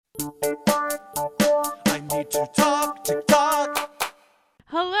I need to talk TikTok.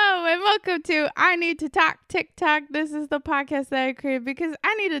 Hello and welcome to I Need to Talk TikTok. This is the podcast that I created because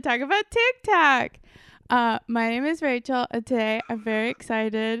I need to talk about TikTok. My name is Rachel, and today I'm very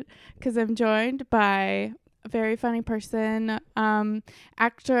excited because I'm joined by a very funny person,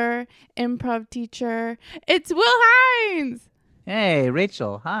 actor, improv teacher. It's Will Hines. Hey,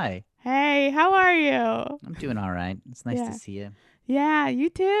 Rachel. Hi. Hey, how are you? I'm doing all right. It's nice to see you. Yeah, you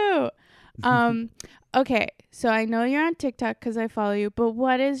too. Okay, so I know you're on TikTok because I follow you, but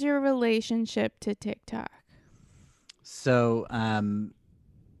what is your relationship to TikTok? So,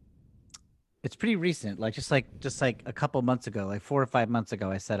 it's pretty recent. Just like a couple months ago, like 4 or 5 months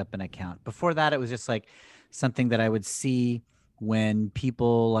ago, I set up an account. Before that, it was just like something that I would see when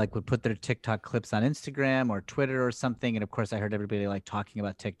people like would put their TikTok clips on Instagram or Twitter or something. And of course, I heard everybody like talking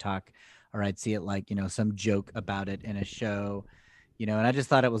about TikTok, or I'd see it like, some joke about it in a show. And I just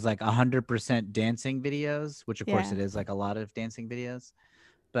thought it was like 100% dancing videos, which of course it is, like a lot of dancing videos.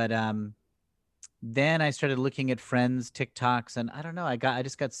 But then I started looking at friends' TikToks, and I don't know, I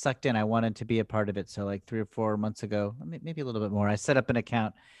just got sucked in. I wanted to be a part of it. So like 3 or 4 months ago, maybe a little bit more, I set up an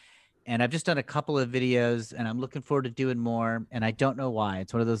account, and I've just done a couple of videos, and I'm looking forward to doing more. And I don't know why.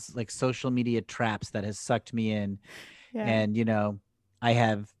 It's one of those like social media traps that has sucked me in. Yeah. And I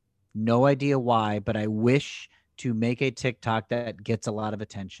have no idea why, but I wish to make a TikTok that gets a lot of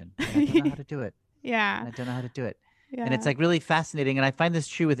attention. And I don't know how to do it. Yeah. I don't know how to do it. Yeah. And it's like really fascinating. And I find this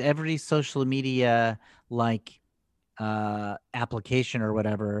true with every social media like application or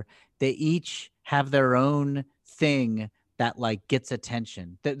whatever. They each have their own thing that like gets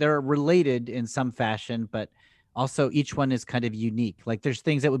attention. They're related in some fashion, but also each one is kind of unique. Like there's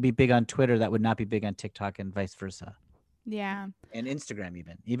things that would be big on Twitter that would not be big on TikTok, and vice versa. Yeah. And Instagram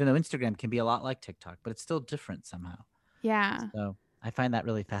even though Instagram can be a lot like TikTok, but it's still different somehow. Yeah. So I find that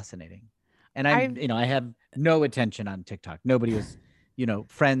really fascinating. And I have no attention on TikTok. Nobody was,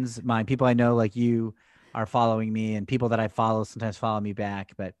 friends, mine, people I know like you are following me, and people that I follow sometimes follow me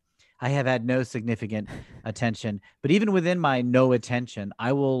back, but I have had no significant attention. But even within my no attention,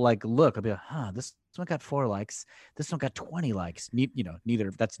 I will like look, I'll be like, this one got 4 likes. This one got 20 likes. Neither,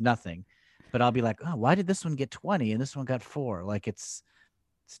 that's nothing. But I'll be like, oh, why did this one get 20 and this one got 4? Like it's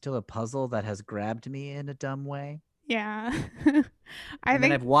still a puzzle that has grabbed me in a dumb way. Yeah. Then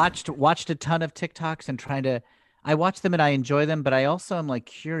I've watched a ton of TikToks and I watch them and I enjoy them, but I also am like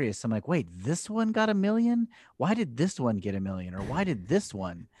curious. I'm like, wait, this one got 1 million? Why did this one get 1 million? Or why did this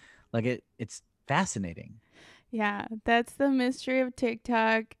one? Like it's fascinating. Yeah, that's the mystery of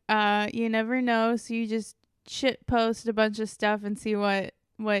TikTok. You never know, so you just shit post a bunch of stuff and see what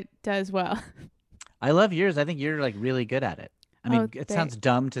does well. I love yours. I think you're like really good at it. I mean, it thanks. sounds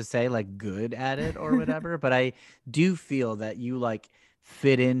dumb to say like good at it or whatever, but I do feel that you like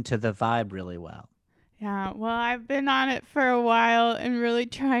fit into the vibe really well. Yeah, well, I've been on it for a while and really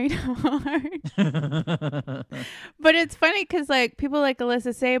trying hard. But it's funny because like people like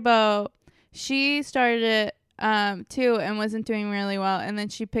Alyssa Sabo, she started it too and wasn't doing really well, and then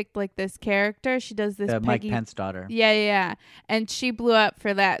she picked like this character. She does this Mike Pence daughter. Yeah, and she blew up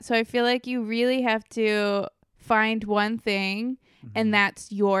for that. So I feel like you really have to find one thing, and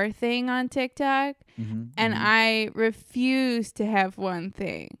that's your thing on TikTok. And I refuse to have one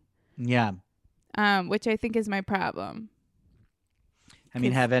thing. Yeah. Which I think is my problem. I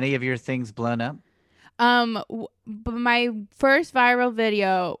mean, have any of your things blown up? But my first viral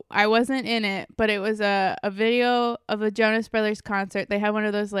video, I wasn't in it, but it was a video of a Jonas Brothers concert. They had one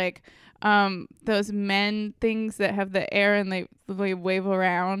of those like those men things that have the air and they wave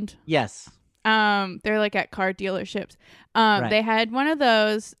around. Yes. They're like at car dealerships. Right. They had one of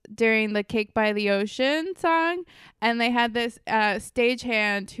those during the Cake by the Ocean song, and they had this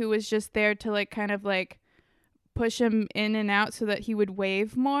stagehand who was just there to like kind of like push him in and out so that he would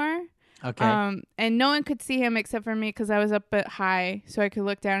wave more. Okay. And no one could see him except for me because I was up at high, so I could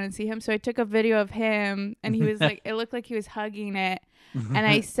look down and see him. So I took a video of him, and he was like, it looked like he was hugging it, and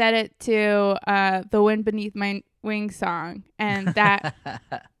I set it to the Wind Beneath My Wings song, and that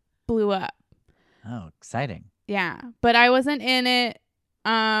blew up. Oh, exciting. Yeah, but I wasn't in it,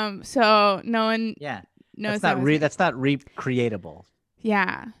 so no one knows. That's not recreatable.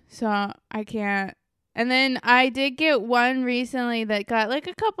 Yeah, so I can't. And then I did get one recently that got like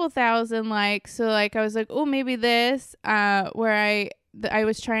a couple thousand likes. So like I was like, oh, maybe this. Where I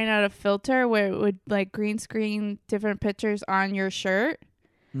was trying out a filter where it would like green screen different pictures on your shirt.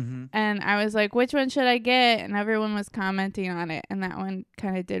 Mm-hmm. And I was like, which one should I get? And everyone was commenting on it, and that one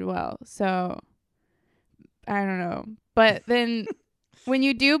kind of did well. So I don't know. But then when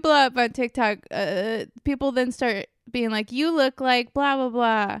you do blow up on TikTok, people then start being like, you look like blah, blah,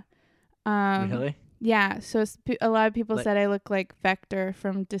 blah. Really? Yeah. So a lot of people Like, said I look like Vector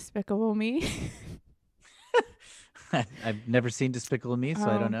from Despicable Me. I've never seen Despicable Me, so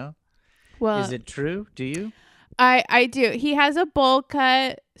I don't Oh, know. Is well, it true? Do you? I do. He has a bowl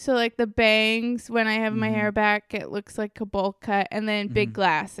cut, so like the bangs. When I have my Mm-hmm. hair back, it looks like a bowl cut, and then big Mm-hmm.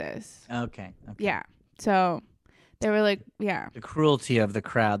 glasses. Okay. Yeah. So they were like, yeah, The cruelty of the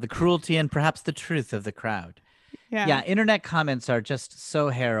crowd, the cruelty and perhaps the truth of the crowd. yeah. Yeah, internet comments are just so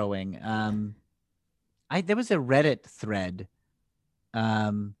harrowing. There was a Reddit thread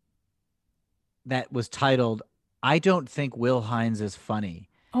um that was titled "I don't think Will Hines is funny."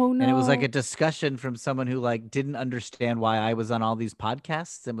 Oh And it was like a no. discussion from someone who like didn't understand why I was on all these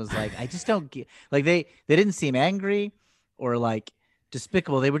podcasts and was like, I just don't get like they didn't seem angry or like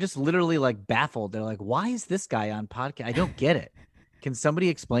despicable. They were just literally like baffled. They're like, why is this guy on podcast? I don't get it. Can somebody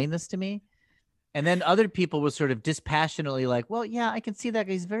explain this to me? And then other people were sort of dispassionately like, well, yeah, I can see that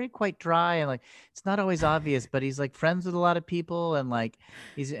he's very quite dry and like it's not always obvious, but he's like friends with a lot of people and like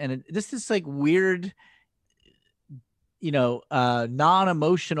this is like weird,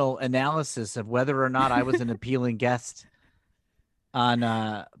 non-emotional analysis of whether or not I was an appealing guest on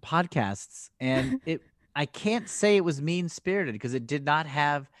podcasts. And I can't say it was mean-spirited because it did not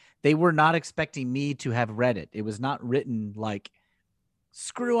have, they were not expecting me to have read it. It was not written like,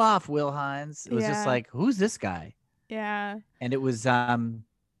 screw off, Will Hines. It was just Yeah. like, who's this guy? Yeah. And it was, I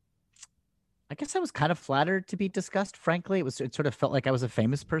guess I was kind of flattered to be discussed, frankly. It sort of felt like I was a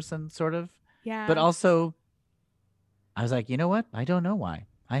famous person, sort of. But Yeah. also, I was like, you know what? I don't know why.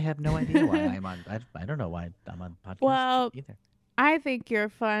 I have no idea why I'm on. I don't know why I'm on podcasts Well, either. I think you're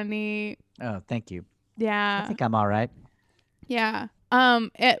funny. Oh, thank you. I Yeah. think I'm all right. Yeah.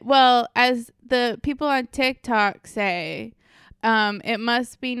 As the people on TikTok say, it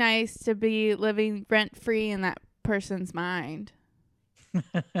must be nice to be living rent free in that person's mind.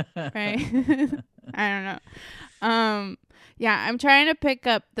 Right? I don't know. Yeah, I'm trying to pick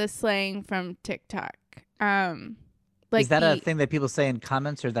up the slang from TikTok. Like Is that a thing that people say in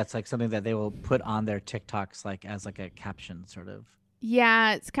comments, or that's like something that they will put on their TikToks, like as like a caption, sort of?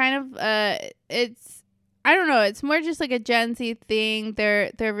 Yeah, it's kind of it's I don't know, it's more just like a Gen Z thing.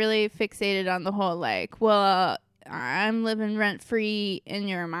 They're really fixated on the whole like, well, I'm living rent free in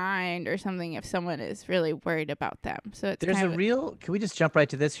your mind or something if someone is really worried about them. So it's There's kind a of real. Can we just jump right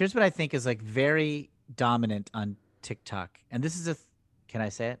to this? Here's what I think is like very dominant on TikTok, and this is can I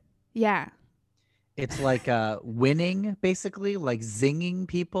say it? yeah. It's like winning, basically, like zinging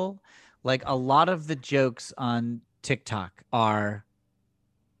people. Like a lot of the jokes on TikTok are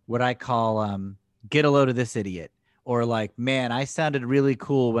what I call get a load of this idiot, or like, man, I sounded really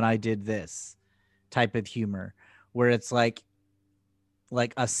cool when I did this type of humor, where it's like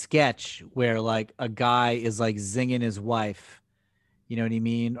a sketch where like a guy is like zinging his wife, you know what I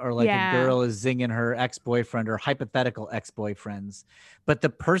mean? Or like a Yeah. girl is zinging her ex-boyfriend or hypothetical ex-boyfriends. But the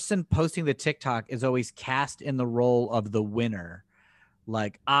person posting the TikTok is always cast in the role of the winner.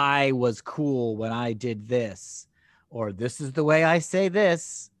 Like, I was cool when I did this, or this is the way I say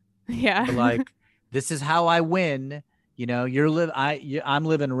this, Yeah. or like, this is how I win. You know, I'm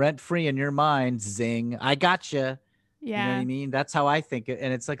living rent free in your mind. Zing, I gotcha. You know what yeah. I mean? That's how I think it.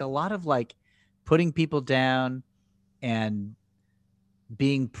 And it's like a lot of like putting people down and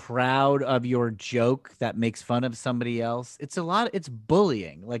being proud of your joke that makes fun of somebody else. It's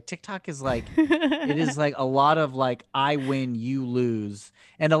bullying. Like TikTok is like, it is like a lot of like, I win, you lose.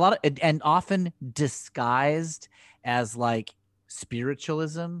 And and often disguised as like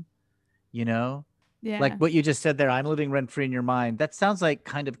spiritualism, you know? Like Yeah. what you just said there, I'm living rent free in your mind. That sounds like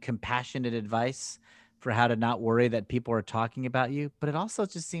kind of compassionate advice for how to not worry that people are talking about you. But it also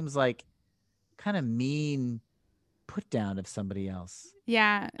just seems like kind of mean put down of somebody else.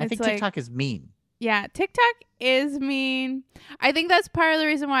 Yeah. I It's think like, TikTok is mean. yeah, TikTok is mean. I think that's part of the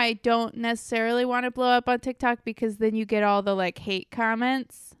reason why I don't necessarily want to blow up on TikTok, because then you get all the like hate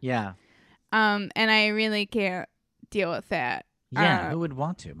comments. Yeah. And I really can't deal with that. Yeah. Who would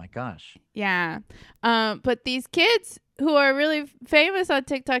want to? My gosh. Yeah. But these kids who are really famous on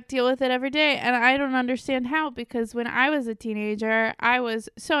TikTok deal with it every day, and I don't understand how, because when I was a teenager, I was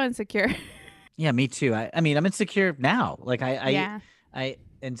so insecure. Yeah, me too. I mean, I'm insecure now. Like Yeah.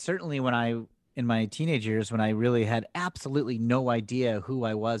 and certainly when in my teenage years, when I really had absolutely no idea who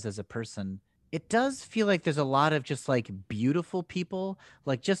I was as a person, it does feel like there's a lot of just like beautiful people,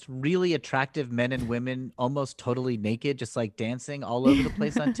 like just really attractive men and women, almost totally naked, just like dancing all over the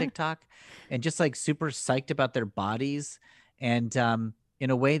place on TikTok, and just like super psyched about their bodies, and in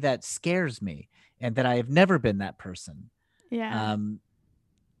a way that scares me, and that I have never been that person. Yeah.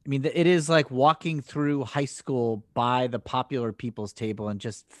 I mean, it is like walking through high school by the popular people's table and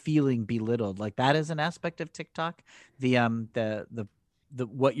just feeling belittled. Like that is an aspect of TikTok. The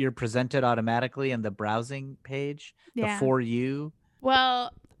what you're presented automatically in the browsing page, the Yeah. for you.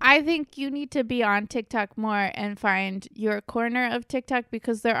 Well, I think you need to be on TikTok more and find your corner of TikTok,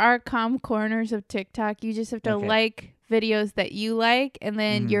 because there are calm corners of TikTok. You just have to Okay. like videos that you like, and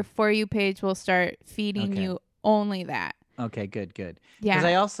then Mhm. your For You page will start feeding Okay. you only that. Okay, good. Because Yeah.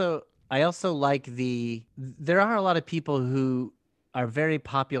 I also like there are a lot of people who are very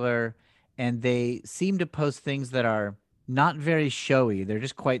popular and they seem to post things that are not very showy. They're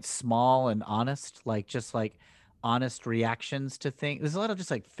just quite small and honest, just like honest reactions to things. There's a lot of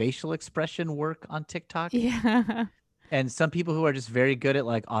just like facial expression work on TikTok. Yeah. And some people who are just very good at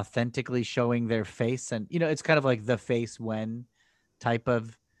like authentically showing their face, and it's kind of like the face when type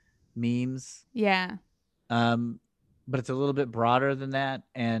of memes. Yeah. Um but it's a little bit broader than that,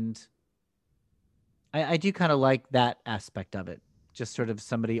 and I do kind of like that aspect of it. Just sort of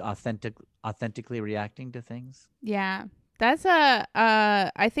somebody authentically reacting to things. Yeah. That's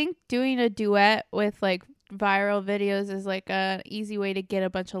I think doing a duet with like viral videos is like a easy way to get a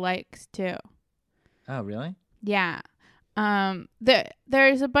bunch of likes too. Oh, really? Yeah.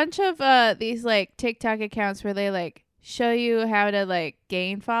 There's a bunch of these like TikTok accounts where they like show you how to like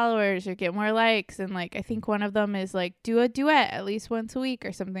gain followers or get more likes, and like I think one of them is like do a duet at least once a week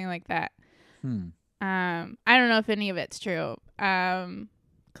or something like that. I don't know if any of it's true.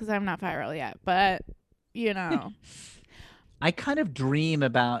 'Cause I'm not viral yet, but I kind of dream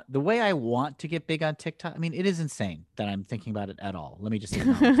about the way I want to get big on TikTok. I mean, it is insane that I'm thinking about it at all. Let me just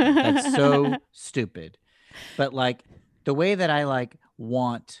acknowledge that. That's so stupid. But like the way that I like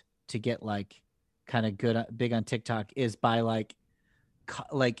want to get like kind of big on TikTok is by like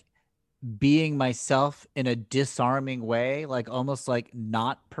being myself in a disarming way, like almost like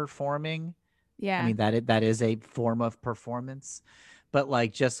not performing. Yeah. I mean, that is a form of performance, but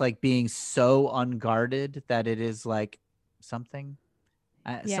like just like being so unguarded that it is like something.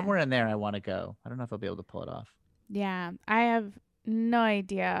 Yeah. Somewhere in there I want to go. I don't know if I'll be able to pull it off. Yeah, I have no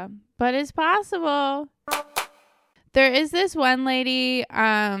idea, but it's possible. There is this one lady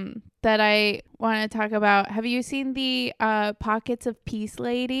that I want to talk about. Have you seen the Pockets of Peace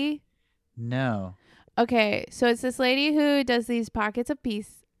lady? No. Okay, so it's this lady who does these Pockets of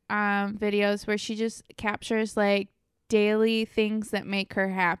Peace videos where she just captures like daily things that make her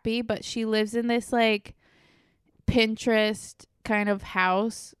happy, but she lives in this like Pinterest kind of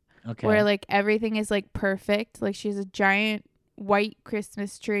house Okay. where like everything is like perfect. Like she has a giant white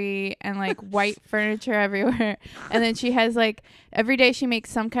Christmas tree and like white furniture everywhere. And then she has like every day she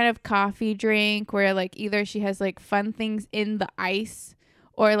makes some kind of coffee drink where like either she has like fun things in the ice,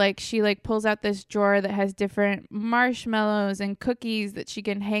 or like she like pulls out this drawer that has different marshmallows and cookies that she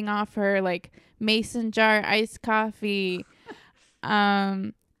can hang off her like mason jar iced coffee.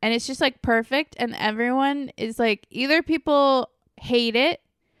 And it's just like perfect, and everyone is like either people hate it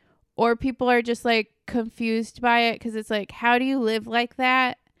or people are just like confused by it because it's like, how do you live like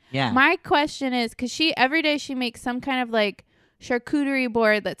that? Yeah. My question is, because every day she makes some kind of like charcuterie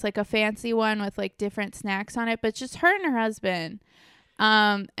board that's like a fancy one with like different snacks on it, but it's just her and her husband.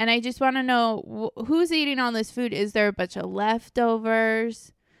 And I just want to know who's eating all this food. Is there a bunch of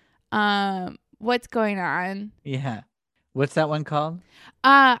leftovers? What's going on? Yeah. What's that one called?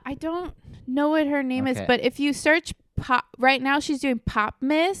 I don't know what her name is, Okay. but if you search right now she's doing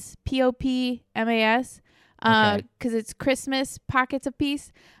Popmas, Popmas, Okay. because it's Christmas Pockets of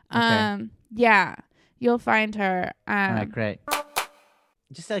Peace. Okay. Yeah, you'll find her. All right, great.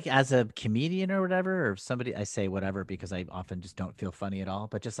 Just like as a comedian or whatever, or somebody, I say whatever because I often just don't feel funny at all.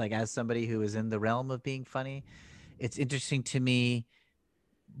 But just like as somebody who is in the realm of being funny, it's interesting to me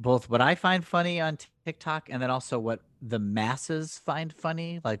both what I find funny on TikTok and then also what the masses find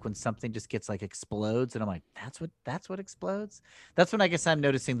funny. Like when something just gets like explodes, and I'm like, that's what explodes. That's when I guess I'm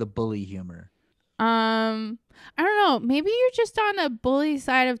noticing the bully humor. I don't know. Maybe you're just on a bully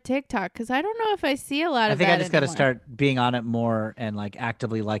side of TikTok, because I don't know if I see a lot I of think that I just got to anymore. start being on it more and like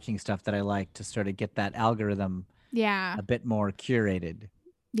actively liking stuff that I like to sort of get that algorithm Yeah. a bit more curated.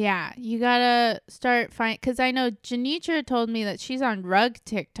 Yeah, you gotta start because I know Janitra told me that she's on rug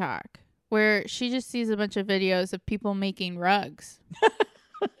TikTok, where she just sees a bunch of videos of people making rugs.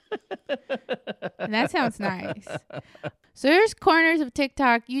 And that sounds nice. So there's corners of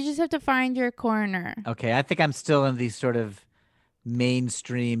TikTok. You just have to find your corner. Okay, I think I'm still in these sort of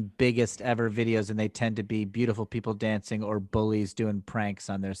mainstream biggest ever videos, and they tend to be beautiful people dancing or bullies doing pranks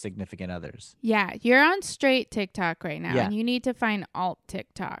on their significant others. Yeah, you're on straight TikTok right now, Yeah. and you need to find alt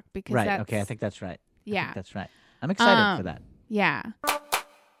TikTok because Right. that's Okay, I think that's right. I yeah. think that's right. I'm excited for that. Yeah.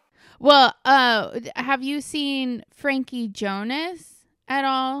 Well, have you seen Frankie Jonas at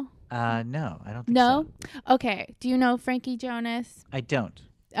all? No, I don't think No? so. Okay. Do you know Frankie Jonas? I don't.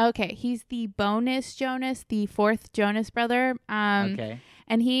 Okay, he's the bonus Jonas, the fourth Jonas brother. Okay.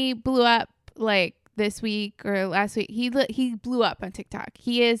 And he blew up like this week or last week. He blew up on TikTok.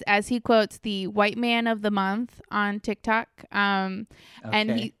 He is, as he quotes, the white man of the month on TikTok. And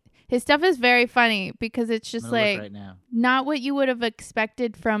Okay. his stuff is very funny because it's I'm just gonna look like right now. not what you would have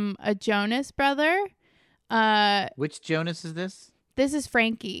expected from a Jonas brother. Which Jonas is this? This is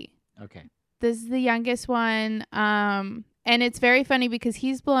Frankie. Okay. This is the youngest one. And it's very funny because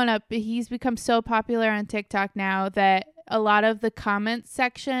he's blown up. He's become so popular on TikTok now that a lot of the comments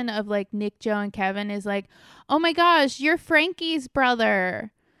section of like Nick, Joe, and Kevin is like, "Oh my gosh, you're Frankie's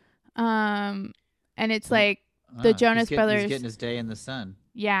brother." And it's like the Jonas Brothers. He's getting his day in the sun.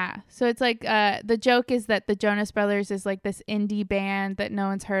 Yeah. So it's like the joke is that the Jonas Brothers is like this indie band that no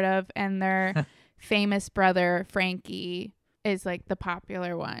one's heard of, and their famous brother Frankie is like the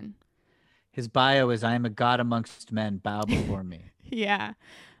popular one. His bio is "I am a god amongst men. Bow before me." Yeah.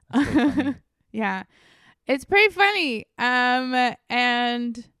 That's pretty funny. Yeah. It's pretty funny.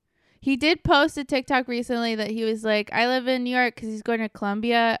 And he did post a TikTok recently that he was like, I live in New York because he's going to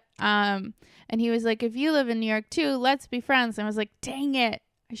Columbia. And he was like, if you live in New York too, let's be friends. And I was like, dang it.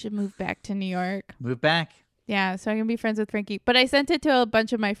 I should move back to New York. Move back. Yeah, so I can be friends with Frankie. But I sent it to a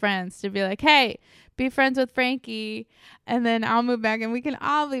bunch of my friends to be like, hey, be friends with Frankie. And then I'll move back and we can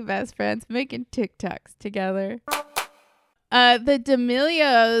all be best friends making TikToks together. The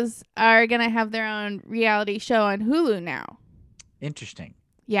D'Amelios are going to have their own reality show on Hulu now. Interesting.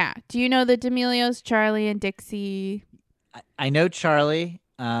 Yeah. Do you know the D'Amelios, Charlie and Dixie? I know Charlie.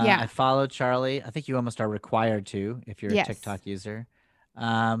 Yeah. I follow Charlie. I think you almost are required to if you're Yes. a TikTok user.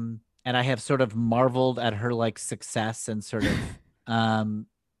 And I have sort of marveled at her like success and sort of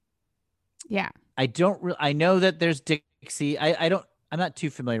Yeah. I know that there's Dixie. I'm not too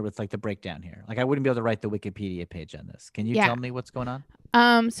familiar with like the breakdown here. Like I wouldn't be able to write the Wikipedia page on this. Can you Yeah. tell me what's going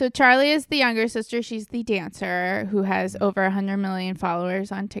on? So Charlie is the younger sister. She's the dancer who has over 100 million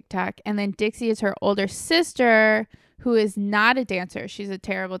followers on TikTok. And then Dixie is her older sister who is not a dancer. She's a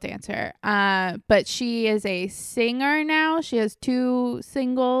terrible dancer. But she is a singer now. She has 2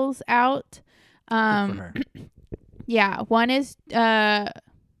 singles out. Good for her. Yeah. One is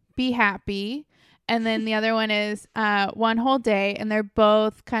Be Happy. And then the other one is One Whole Day, and they're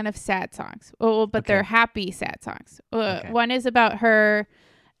both kind of sad songs. Oh, but they're happy sad songs. Okay. One is about her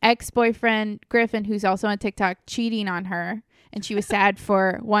ex-boyfriend, Griffin, who's also on TikTok, cheating on her, and she was sad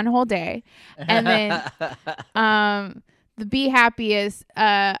for one whole day. And then the Be Happy is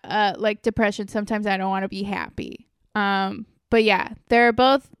like depression. Sometimes I don't want to be happy. But yeah, they're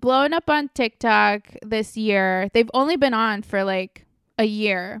both blowing up on TikTok this year. They've only been on for like a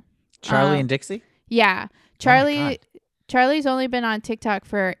year. Charlie and Dixie? Yeah. Oh my God. Charlie's only been on TikTok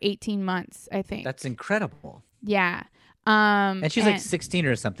for 18 months, I think. That's incredible. Yeah. And she's like 16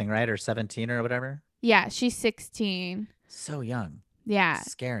 or something, right? Or 17 or whatever. Yeah, she's 16. So young. Yeah.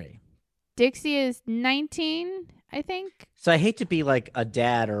 It's scary. Dixie is 19, I think. So I hate to be like a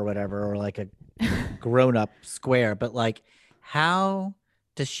dad or whatever, or like a grown-up square, but like how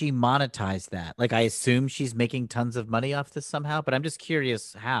does she monetize that? Like I assume she's making tons of money off this somehow, but I'm just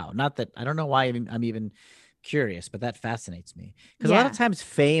curious how. Not that I don't know why I'm even curious, but that fascinates me. Because a lot of times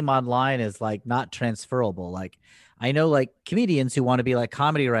fame online is like not transferable. Like I know like comedians who want to be like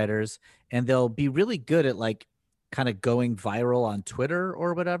comedy writers and they'll be really good at like kind of going viral on Twitter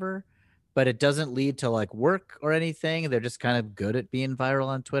or whatever, but it doesn't lead to like work or anything. They're just kind of good at being viral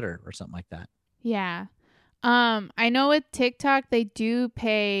on Twitter or something like that. Yeah. I know with TikTok, they do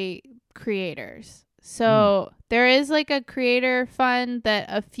pay creators. So there is like a creator fund that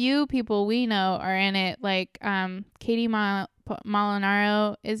a few people we know are in it. Like Katie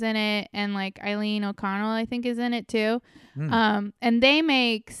Molinaro is in it, and like Eileen O'Connell, I think, is in it too. And they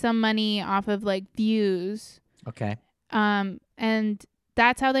make some money off of like views. Okay. And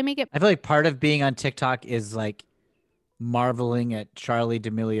that's how they make it. I feel like part of being on TikTok is like marveling at Charli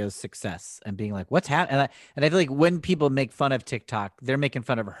D'Amelio's success and being like, what's happening? And I feel like when people make fun of TikTok, they're making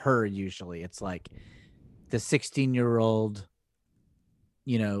fun of her usually. It's like the 16-year-old,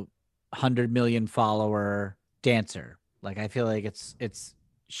 100 million follower dancer. Like I feel like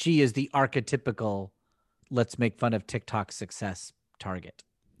she is the archetypical let's make fun of TikTok success target.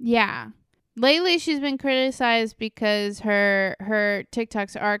 Yeah. Lately she's been criticized because her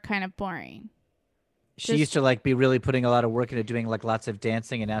TikToks are kind of boring. She used to like be really putting a lot of work into doing like lots of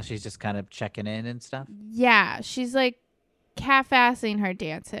dancing, and now she's just kind of checking in and stuff. Yeah, she's like half-assing her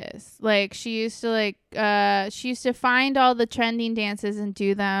dances. Like she used to find all the trending dances and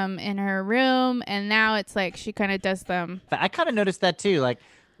do them in her room, and now it's like she kind of does them. I kind of noticed that too. Like,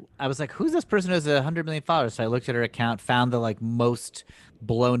 I was like, who's this person who has 100 million followers? So I looked at her account, found the like most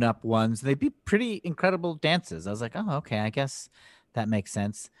blown up ones. They'd be pretty incredible dances. I was like, oh, okay, I guess that makes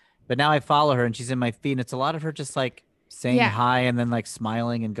sense. But now I follow her and she's in my feed, and it's a lot of her just like saying Yeah. hi and then like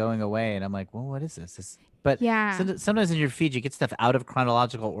smiling and going away. And I'm like, well, what is this? But Yeah. sometimes in your feed, you get stuff out of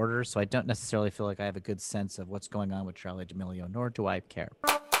chronological order. So I don't necessarily feel like I have a good sense of what's going on with Charli D'Amelio, nor do I care.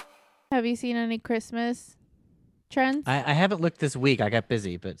 Have you seen any Christmas trends? I haven't looked this week. I got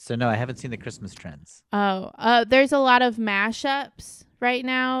busy. But so no, I haven't seen the Christmas trends. There's a lot of mashups right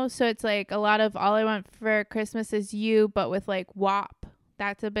now. So it's like a lot of All I Want for Christmas Is You, but with like WAP.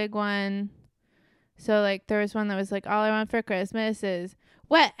 That's a big one. So like there was one that was like, all I want for Christmas is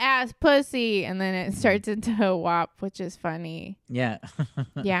wet ass pussy, and then it starts into a WAP, which is funny. Yeah.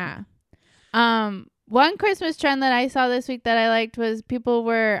 Yeah. One Christmas trend that I saw this week that I liked was people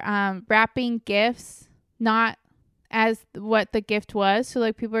were wrapping gifts not as what the gift was. So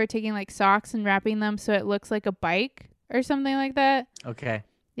like people are taking like socks and wrapping them so it looks like a bike or something like that. Okay.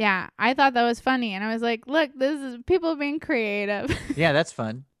 Yeah, I thought that was funny, and I was like, look, this is people being creative. Yeah, that's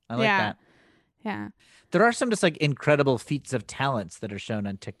fun. I like that. Yeah. There are some just like incredible feats of talents that are shown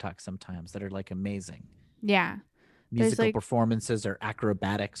on TikTok sometimes that are like amazing. Yeah. Musical like- performances or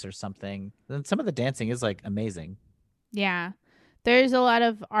acrobatics or something. Then some of the dancing is like amazing. Yeah. There's a lot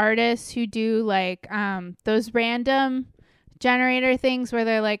of artists who do like those random generator things where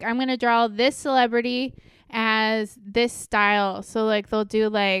they're like, I'm going to draw this celebrity as this style. So like they'll do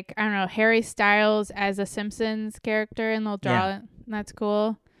like, I don't know, Harry Styles as a Simpsons character, and they'll draw it. And that's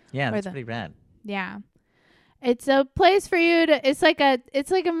cool. Yeah, Or that's the- pretty rad. Yeah. It's a place for you to it's like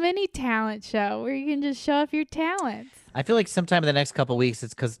a mini talent show where you can just show off your talents. I feel like sometime in the next couple weeks,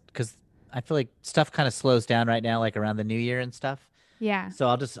 it's because I feel like stuff kind of slows down right now, like around the new year and stuff. Yeah.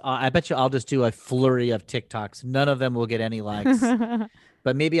 So I bet you I'll just do a flurry of TikToks. None of them will get any likes.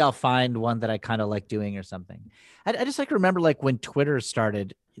 But maybe I'll find one that I kind of like doing or something. I just like remember like when Twitter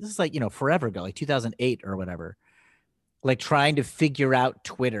started, this is like, forever ago, like 2008 or whatever, like trying to figure out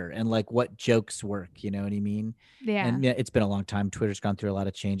Twitter and like what jokes work, you know what I mean? Yeah. And it's been a long time. Twitter's gone through a lot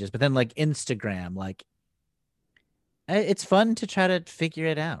of changes, but then like Instagram, like it's fun to try to figure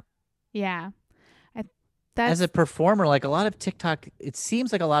it out. Yeah. As a performer, like a lot of TikTok, it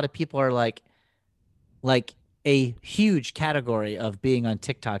seems like a lot of people are like a huge category of being on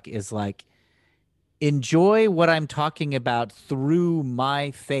TikTok is like, enjoy what I'm talking about through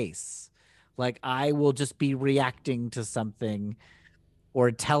my face. Like I will just be reacting to something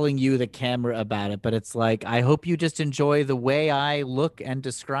or telling you the camera about it. But it's like, I hope you just enjoy the way I look and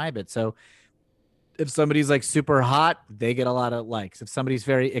describe it. So if somebody's like super hot, they get a lot of likes. If somebody's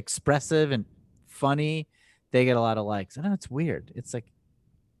very expressive and funny, they get a lot of likes. I know it's weird. It's like,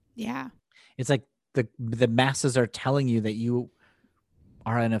 Yeah. it's like the masses are telling you that you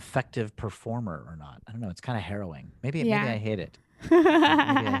are an effective performer or not. I don't know. It's kind of harrowing. Maybe I hate it. Maybe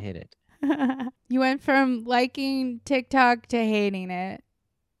I hate it. You went from liking TikTok to hating it.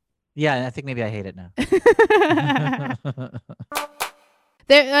 Yeah, I think maybe I hate it now.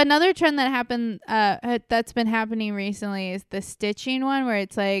 Another trend that happened that's been happening recently is the stitching one, where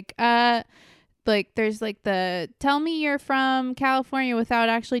it's like there's like the tell me you're from California without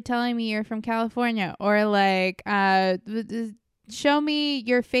actually telling me you're from California, or like show me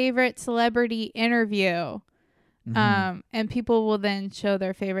your favorite celebrity interview. And people will then show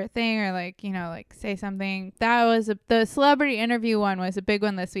their favorite thing, or like, like say something. That was the celebrity interview one was a big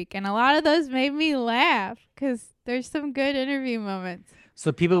one this week, and a lot of those made me laugh because there's some good interview moments.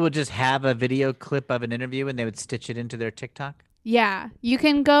 So people would just have a video clip of an interview and they would stitch it into their TikTok? Yeah, you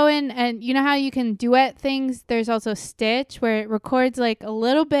can go in, and you know how you can duet things? There's also Stitch, where it records like a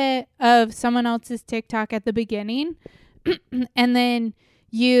little bit of someone else's TikTok at the beginning, and then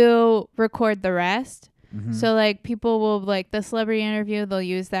you record the rest. So like people will like the celebrity interview, they'll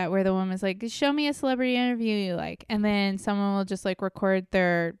use that where the woman's like, show me a celebrity interview you like, and then someone will just like record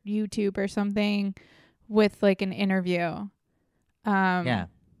their YouTube or something with like an interview. Yeah.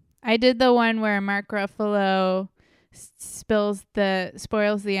 I did the one where Mark Ruffalo spoils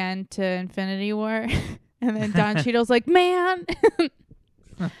the end to Infinity War, and then Don Cheadle's like, man.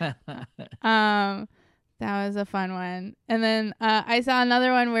 That was a fun one. And then I saw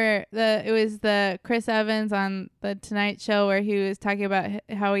another one where it was the Chris Evans on the Tonight Show, where he was talking about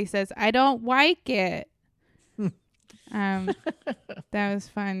how he says, I don't like it. That was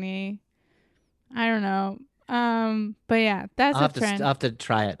funny. I don't know. But yeah, that's a trend. I'll have to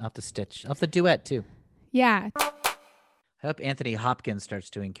try it. I'll have to stitch. I'll have to duet too. Yeah. I hope Anthony Hopkins starts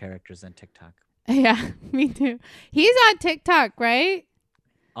doing characters on TikTok Yeah, me too. He's on TikTok, right?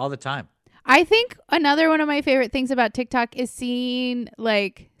 all the time. I think another one of my favorite things about TikTok is seeing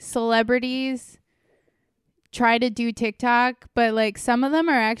like celebrities try to do TikTok, but like some of them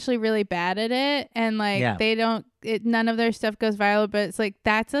are actually really bad at it, and like Yeah. they don't none of their stuff goes viral, but it's like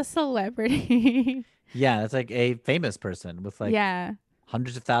that's a celebrity. Yeah, it's like a famous person with like Yeah.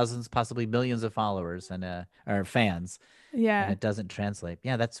 hundreds of thousands, possibly millions of followers and or fans, and Yeah. it doesn't translate.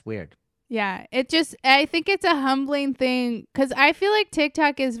 Yeah, that's weird. Yeah. I think it's a humbling thing cuz I feel like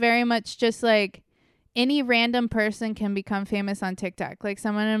TikTok is very much just like any random person can become famous on TikTok. Like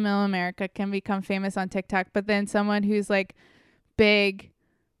someone in Middle America can become famous on TikTok, but then someone who's like big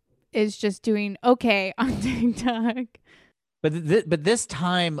is just doing okay on TikTok. But this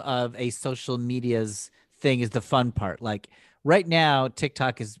time of a social media's thing is the fun part. Like right now,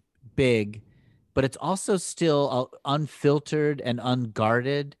 TikTok is big, but it's also still unfiltered and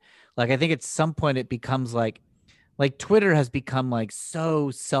unguarded. Like I think at some point it becomes like Twitter has become like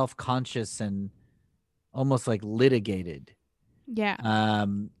so self-conscious and almost like litigated. Yeah.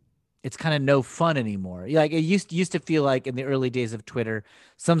 It's kind of no fun anymore. Like it used to feel like in the early days of Twitter,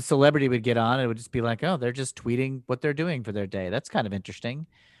 some celebrity would get on and it would just be like, oh, they're just tweeting what they're doing for their day. That's kind of interesting.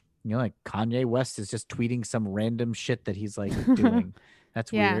 You know, like Kanye West is just tweeting some random shit that he's like doing.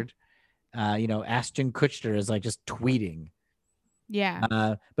 That's Yeah. weird. You know, Ashton Kutcher is like just tweeting. Yeah.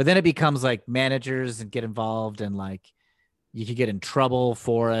 But then it becomes like managers and get involved and like you could get in trouble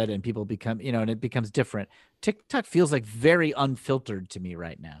for it and people become, you know, and it becomes different. TikTok feels like very unfiltered to me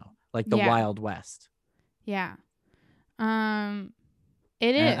right now, like the Yeah. Wild West. Yeah. It And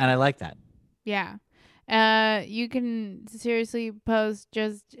is. I like that. Yeah. You can seriously post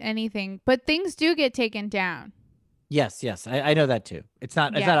just anything, but things do get taken down. Yes, I know that too. It's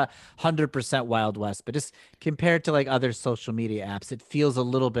not Yeah. 100% Wild West, but just compared to like other social media apps, it feels a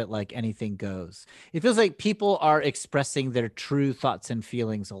little bit like anything goes. It feels like people are expressing their true thoughts and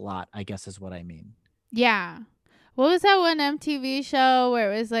feelings a lot, I guess is what I mean. Yeah. What was that one MTV show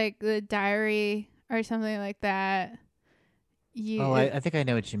where it was like the diary or something like that? I think I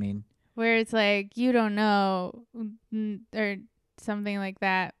know what you mean. Where it's like you don't know or something like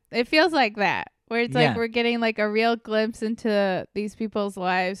that. It feels like that. Where it's like Yeah. we're getting like a real glimpse into these people's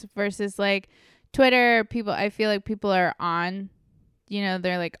lives versus like Twitter people. I feel like people are on, you know,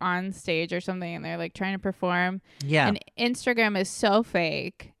 they're like on stage or something and they're like trying to perform. Yeah. And Instagram is so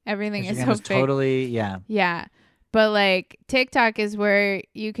fake. Everything is Instagram so is fake. totally, yeah. Yeah. But like TikTok is where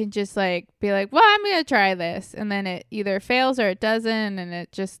you can just like be like, well, I'm going to try this. And then it either fails or it doesn't. And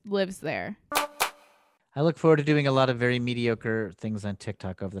it just lives there. I look forward to doing a lot of very mediocre things on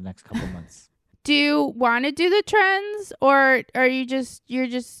TikTok over the next couple months. Do you want to do the trends or are you're just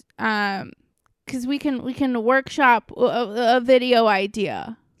because we can workshop a video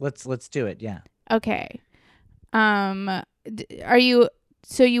idea. Let's do it. Yeah. Okay. Are you,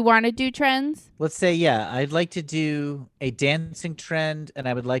 so you want to do trends? Let's say, yeah, I'd like to do a dancing trend and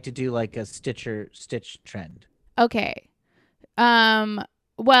I would like to do like a stitch trend. Okay.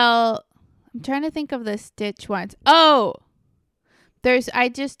 Well, I'm trying to think of the Stitch ones. Oh, I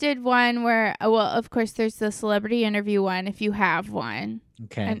just did one where, well, of course, there's the celebrity interview one if you have one.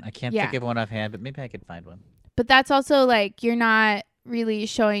 Okay. And- I can't yeah. think of one offhand, but maybe I could find one. But that's also like you're not really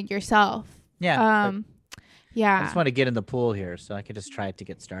showing yourself. Yeah. I I just want to get in the pool here so I could just try it to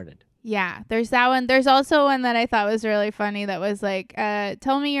get started. Yeah, there's that one. There's also one that I thought was really funny that was like,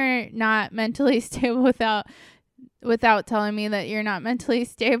 tell me you're not mentally stable without telling me that you're not mentally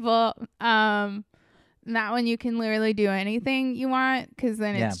stable. That one you can literally do anything you want because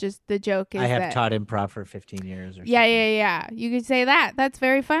then Yeah. it's just the joke is I have that taught improv for 15 years or yeah. You could say that. That's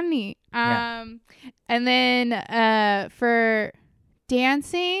very funny. Yeah. And then for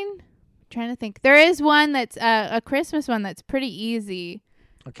dancing, I'm trying to think. There is one that's a Christmas one that's pretty easy.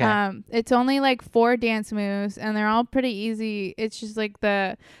 Okay. It's only like 4 dance moves and they're all pretty easy. It's just like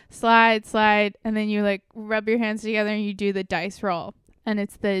the slide, and then you like rub your hands together and you do the dice roll. And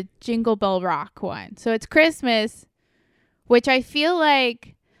it's the Jingle Bell Rock one. So it's Christmas, which I feel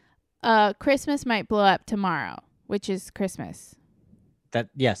like Christmas might blow up tomorrow, which is Christmas.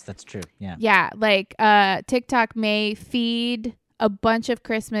 Yes, that's true. Yeah. Yeah, like TikTok may feed a bunch of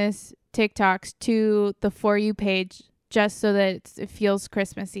Christmas TikToks to the For You page just so that it feels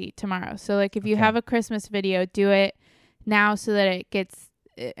Christmassy tomorrow. So like if you Okay. have a Christmas video, do it now so that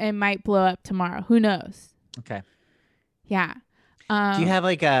it might blow up tomorrow. Who knows? Okay. Yeah. Do you have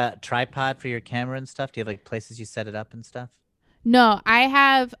like a tripod for your camera and stuff? Do you have like places you set it up and stuff? No, I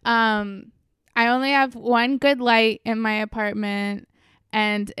have I only have one good light in my apartment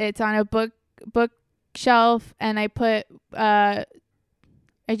and it's on a bookshelf and I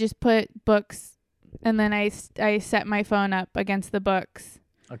just put books, and then I set my phone up against the books.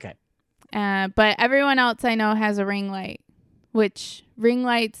 Okay. But everyone else I know has a ring light, which ring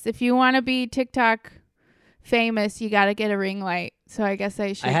lights, if you want to be TikTok famous, you got to get a ring light. So I guess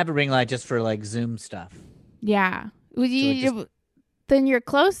I should. I have a ring light just for like Zoom stuff. Yeah. So then you're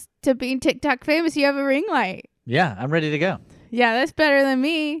close to being TikTok famous. You have a ring light. Yeah, I'm ready to go. Yeah, that's better than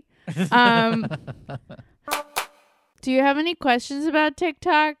me. Do you have any questions about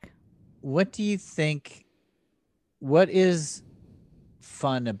TikTok? What do you think? What is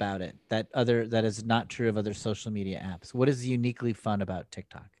fun about it that is not true of other social media apps? What is uniquely fun about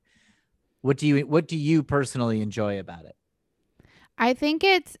TikTok? What do you personally enjoy about it? I think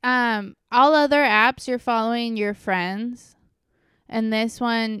it's all other apps you're following your friends, and this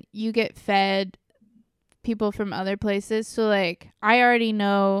one you get fed people from other places. So like I already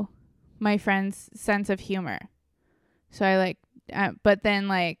know my friend's sense of humor. So I like but then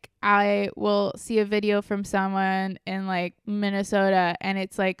like I will see a video from someone in like Minnesota and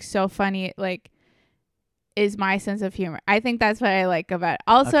it's like so funny, it like is my sense of humor. I think that's what I like about it.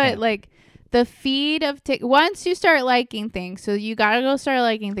 Also, Okay. it like the feed of once you start liking things, so you gotta go start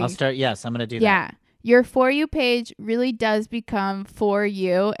liking things. Yes, I'm gonna do that. Yeah. Your For You page really does become for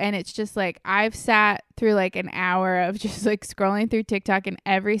you. And it's just like, I've sat through like an hour of just like scrolling through TikTok, and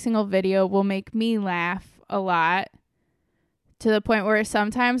every single video will make me laugh a lot, to the point where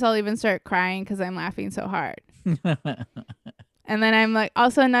sometimes I'll even start crying because I'm laughing so hard. And then I'm like,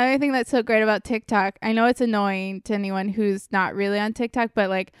 also another thing that's so great about TikTok, I know it's annoying to anyone who's not really on TikTok,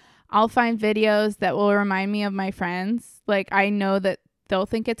 but like I'll find videos that will remind me of my friends. Like I know that they'll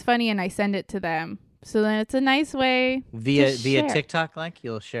think it's funny and I send it to them. So then it's a nice way via share. TikTok, like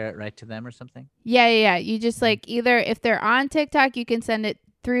you'll share it right to them or something. Yeah. You just like either if they're on TikTok, you can send it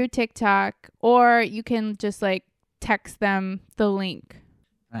through TikTok, or you can just like text them the link.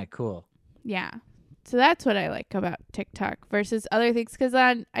 All right, cool. Yeah. So that's what I like about TikTok versus other things. Because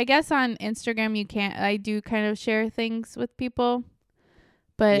I guess on Instagram you can't. I do kind of share things with people,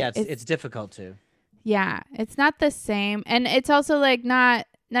 but yeah, it's difficult to. Yeah, it's not the same, and it's also like not.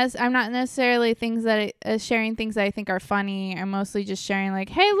 I'm not necessarily sharing things that I think are funny. I'm mostly just sharing like,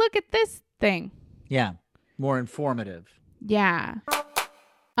 hey, look at this thing. Yeah, more informative. Yeah.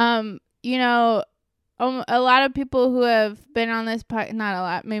 You know, a lot of people who have been on this not a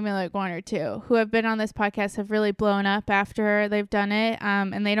lot, maybe like one or two who have been on this podcast have really blown up after they've done it,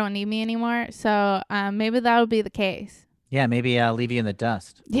 and they don't need me anymore. So maybe that'll be the case. Yeah, maybe I'll leave you in the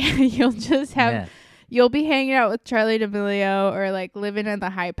dust. Yeah, you'll just have. Yeah. You'll be hanging out with Charlie D'Amelio or like living in the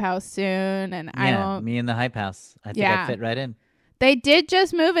hype house soon, and I won't. Me in the hype house. I think I fit right in. They did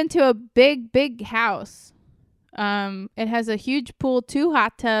just move into a big house. It has a huge pool, 2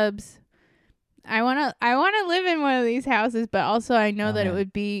 hot tubs. I wanna live in one of these houses, but also I know that it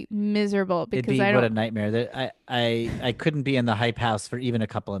would be miserable because what a nightmare. I couldn't be in the hype house for even a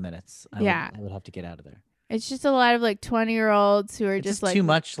couple of minutes. I would have to get out of there. It's just a lot of like 20-year-olds who are just like too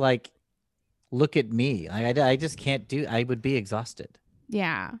much like. Look at me. I just can't do. I would be exhausted.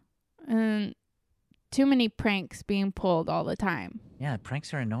 Yeah. And too many pranks being pulled all the time. Yeah,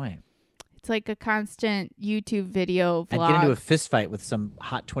 pranks are annoying. It's like a constant YouTube video vlog. I'd get into a fist fight with some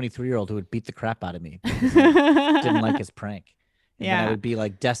hot 23-year-old who would beat the crap out of me because I didn't like his prank. And then I would be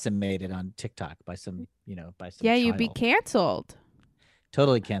like decimated on TikTok by some Yeah, child. you'd be canceled.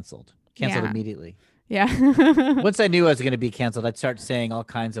 Totally canceled. Canceled immediately. Yeah. Once I knew I was going to be canceled, I'd start saying all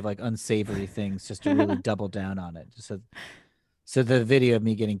kinds of like unsavory things just to really double down on it. So the video of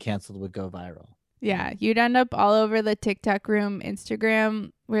me getting canceled would go viral. Yeah. You'd end up all over the TikTok room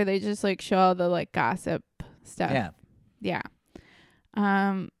Instagram where they just like show all the like gossip stuff. Yeah. Yeah.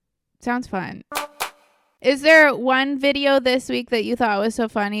 Sounds fun. Is there one video this week that you thought was so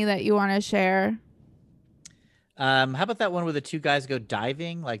funny that you want to share? How about that one where the 2 guys go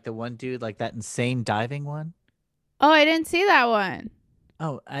diving? Like the one dude, like that insane diving one? Oh, I didn't see that one.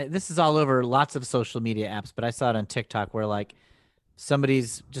 Oh, this is all over lots of social media apps, but I saw it on TikTok where like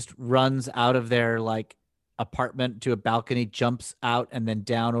somebody's just runs out of their like apartment to a balcony, jumps out and then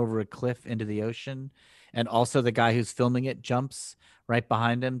down over a cliff into the ocean. And also the guy who's filming it jumps right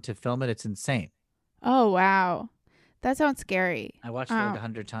behind him to film it. It's insane. Oh, wow. That sounds scary. I watched it like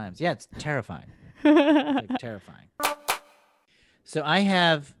 100 times. Yeah, it's terrifying. Like terrifying. So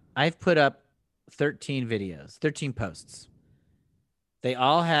I've put up 13 videos, 13 posts. They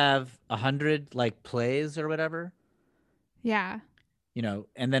all have 100 like plays or whatever. Yeah.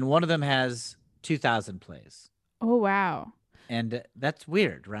 And then one of them has 2,000 plays. Oh, wow. And that's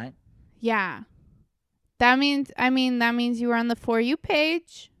weird, right? Yeah. That means you were on the For You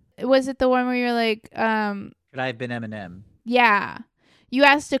page. was it the one where you're like, Could I have been Eminem? yeah, you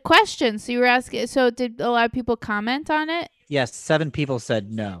asked a question. So you were asking. So did a lot of people comment on it? Yes, 7 people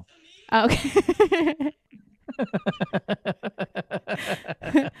said no. Okay.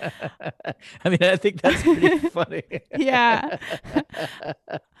 I mean, I think that's pretty funny. Yeah.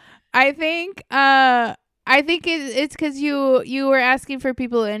 I think it's because you were asking for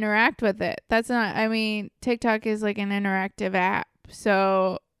people to interact with it. That's not. I mean, TikTok is like an interactive app,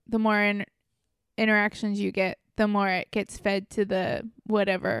 so the more interactions you get, the more it gets fed to the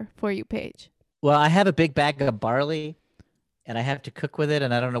whatever For You page. Well, I have a big bag of barley, and I have to cook with it,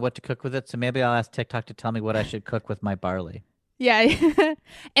 and I don't know what to cook with it. So maybe I'll ask TikTok to tell me what I should cook with my barley. Yeah.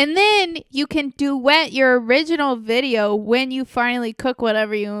 And then you can duet your original video when you finally cook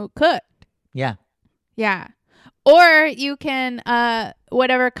whatever you cooked. Yeah. Yeah. Or you can,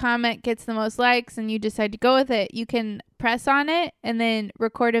 whatever comment gets the most likes and you decide to go with it, you can press on it and then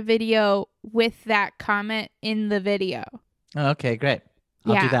record a video with that comment in the video. Oh, okay, great.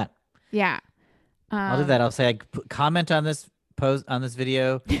 I'll do that. Yeah. I'll do that. I'll say, comment on this post on this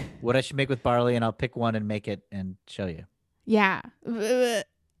video, what I should make with barley, and I'll pick one and make it and show you. Yeah.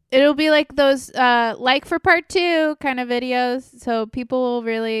 It'll be like those like for part 2 kind of videos. So people will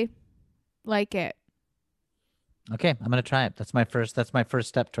really like it. Okay, I'm gonna try it. That's my first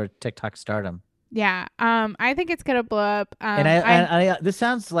step toward TikTok stardom. Yeah. I think it's gonna blow up. And I this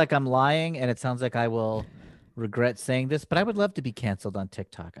sounds like I'm lying, and it sounds like I will regret saying this, but I would love to be canceled on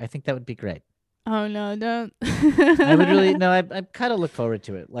TikTok. I think that would be great. Oh no, don't. I would really I kind of look forward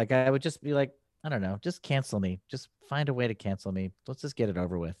to it. Like I would just be like, I don't know, just cancel me. Just find a way to cancel me. Let's just get it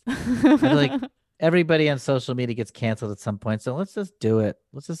over with. I feel like everybody on social media gets canceled at some point, so let's just do it.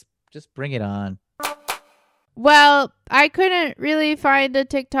 Let's just bring it on. Well, I couldn't really find a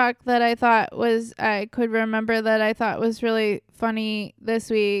TikTok that I could remember that I thought was really funny this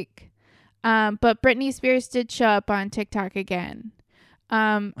week. But Britney Spears did show up on TikTok again.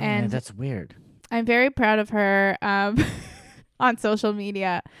 And man, that's weird. I'm very proud of her on social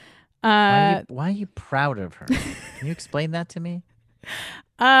media. Why are you proud of her? Can you explain that to me?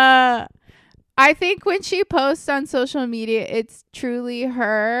 I think when she posts on social media, it's truly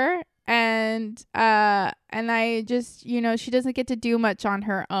her. And I just, she doesn't get to do much on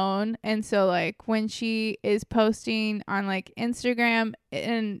her own. And so like when she is posting on like Instagram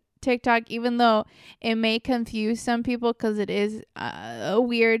and TikTok, even though it may confuse some people because it is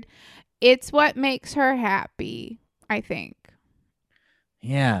weird, it's what makes her happy, I think.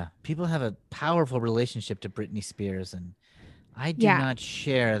 Yeah, people have a powerful relationship to Britney Spears, and I do not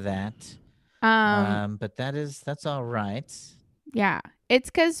share that. But that's all right. Yeah, it's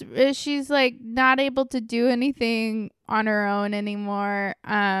because she's like not able to do anything on her own anymore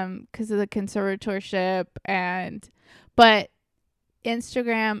because of the conservatorship, but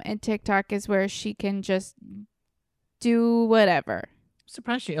Instagram and TikTok is where she can just do whatever. I'm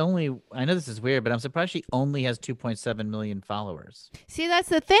surprised I know this is weird, but I'm surprised she only has 2.7 million followers. See, that's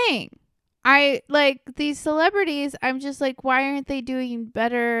the thing. I like these celebrities. I'm just like, why aren't they doing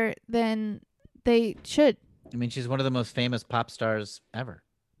better than they should? I mean, she's one of the most famous pop stars ever.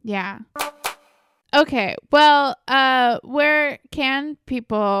 Yeah. Okay. Well, where can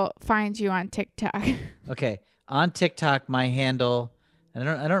people find you on TikTok? Okay. On TikTok, my handle, I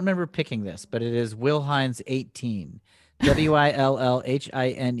don't remember picking this, but it is Willhines18. WILLHINES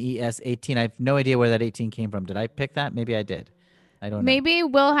 18. I have no idea where that 18 came from. Did I pick that? Maybe I did. I don't know. Maybe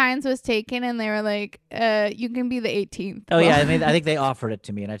Will Hines was taken and they were like, you can be the 18th. Oh, yeah. I think they offered it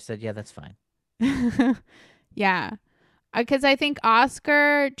to me and I said, yeah, that's fine. Yeah. Because I think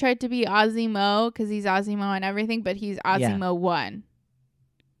Oscar tried to be Ozzy Mo because he's Ozzy Mo and everything, but he's Ozzy Mo 1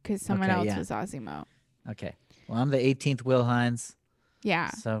 because someone else was Ozzy Mo. Okay. Well, I'm the 18th Will Hines. Yeah.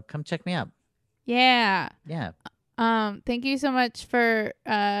 So come check me out. Yeah. Yeah. Thank you so much for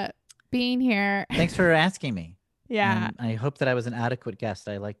being here. Thanks for asking me. Yeah. I hope that I was an adequate guest.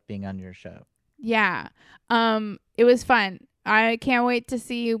 I liked being on your show. Yeah. It was fun. I can't wait to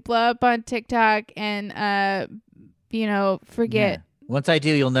see you blow up on TikTok and forget. Yeah. Once I do,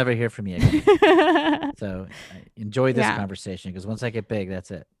 you'll never hear from me again. So enjoy this conversation because once I get big,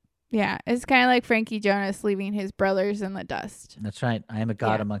 that's it. Yeah, it's kind of like Frankie Jonas leaving his brothers in the dust. That's right. I am a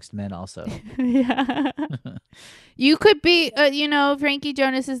god amongst men also. Yeah. You could be, Frankie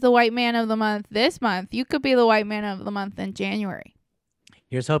Jonas is the white man of the month this month. You could be the white man of the month in January.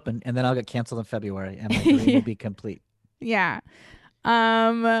 Here's hoping. And then I'll get canceled in February and my dream will be complete. Yeah.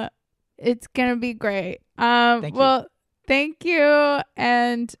 It's going to be great. Thank you. Thank you.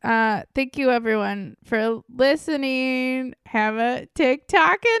 And thank you, everyone, for listening. Have a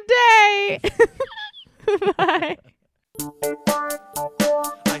TikToking day. Bye.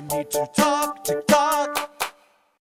 need to talk TikTok.